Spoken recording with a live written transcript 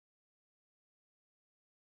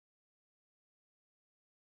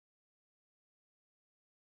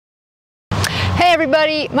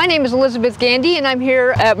everybody, my name is Elizabeth Gandy and I'm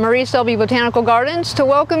here at Selby Botanical Gardens to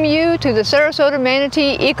welcome you to the Sarasota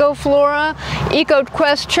Manatee EcoFlora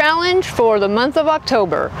EcoQuest Challenge for the month of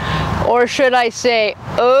October. Or should I say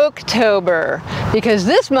Oak-tober, because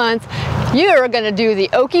this month you're going to do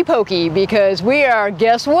the Okey Pokey, because we are,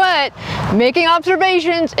 guess what, making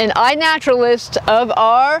observations in iNaturalist of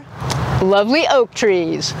our lovely oak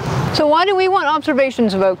trees. So why do we want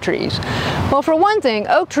observations of oak trees? Well, for one thing,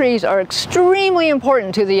 oak trees are extremely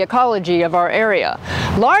important to the ecology of our area.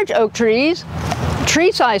 Large oak trees,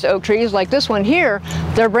 tree-sized oak trees like this one here,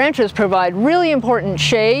 their branches provide really important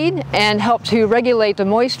shade and help to regulate the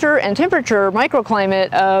moisture and temperature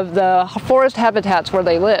microclimate of the forest habitats where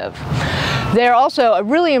they live. They're also a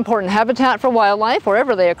really important habitat for wildlife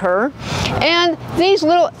wherever they occur. And these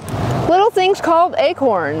little things called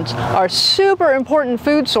acorns are super important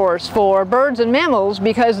food source for birds and mammals,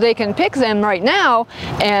 because they can pick them right now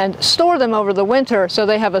and store them over the winter so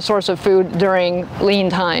they have a source of food during lean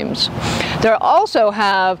times. They also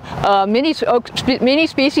have many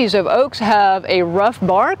species of oaks have a rough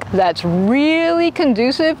bark that's really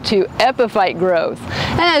conducive to epiphyte growth.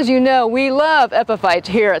 And as you know, we love epiphytes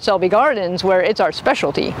here at Selby Gardens, where it's our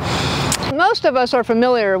specialty. Most of us are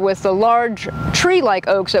familiar with the large tree-like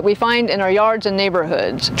oaks that we find in our yards and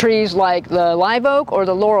neighborhoods, trees like the live oak or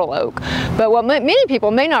the laurel oak. But what many people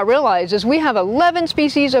may not realize is we have 11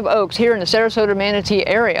 species of oaks here in the Sarasota Manatee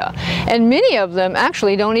area, and many of them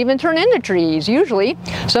actually don't even turn into trees usually.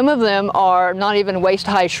 Some of them are not even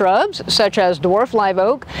waist-high shrubs, such as dwarf live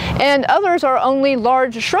oak, and others are only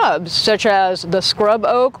large shrubs, such as the scrub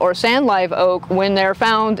oak or sand live oak, when they're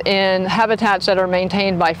found in habitats that are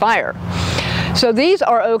maintained by fire. So these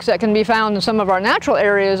are oaks that can be found in some of our natural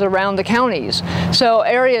areas around the counties. So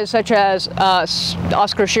areas such as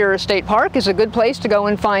Oscar Shearer State Park is a good place to go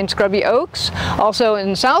and find scrubby oaks. Also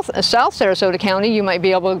in South Sarasota County, you might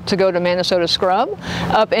be able to go to Minnesota Scrub.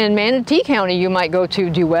 Up in Manatee County, you might go to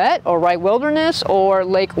Duet or Wright Wilderness or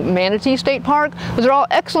Lake Manatee State Park. Those are all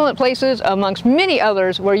excellent places amongst many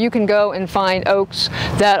others where you can go and find oaks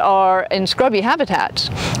that are in scrubby habitats.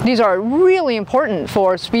 These are really important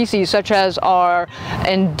for species such as our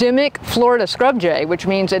endemic Florida scrub jay, which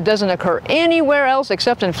means it doesn't occur anywhere else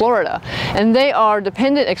except in Florida. And they are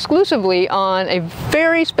dependent exclusively on a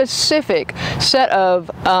very specific set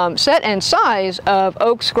and size of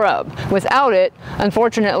oak scrub. Without it,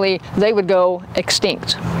 unfortunately, they would go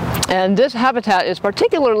extinct. And this habitat is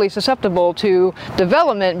particularly susceptible to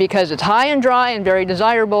development because it's high and dry and very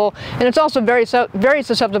desirable, and it's also very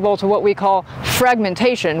susceptible to what we call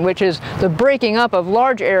fragmentation, which is the breaking up of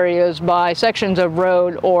large areas by sections of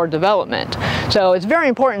road or development. So it's very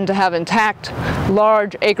important to have intact,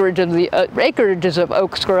 large acreages of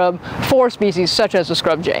oak scrub for species such as the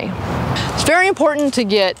scrub jay. It's very important to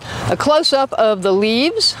get a close-up of the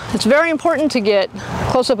leaves. It's very important to get a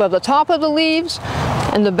close-up of the top of the leaves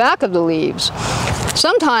and the back of the leaves.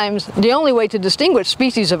 Sometimes the only way to distinguish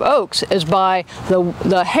species of oaks is by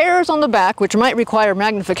the hairs on the back, which might require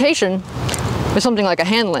magnification with something like a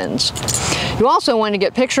hand lens. You also want to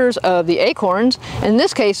get pictures of the acorns. In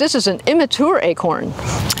this case, this is an immature acorn.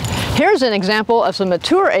 Here's an example of some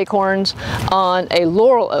mature acorns on a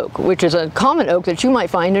laurel oak, which is a common oak that you might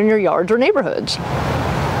find in your yards or neighborhoods.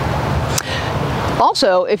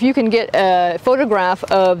 Also, if you can get a photograph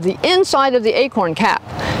of the inside of the acorn cap,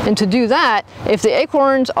 and to do that, if the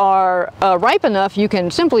acorns are ripe enough, you can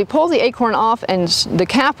simply pull the acorn off and the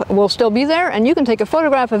cap will still be there, and you can take a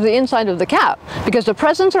photograph of the inside of the cap, because the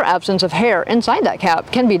presence or absence of hair inside that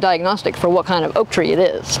cap can be diagnostic for what kind of oak tree it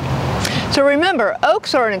is. So remember,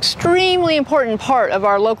 oaks are an extremely important part of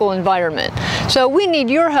our local environment. So we need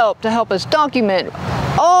your help to help us document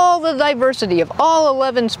all the diversity of all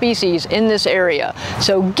 11 species in this area.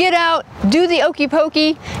 So get out, do the Okey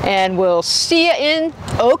Pokey, and we'll see you in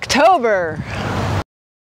Oak-tober.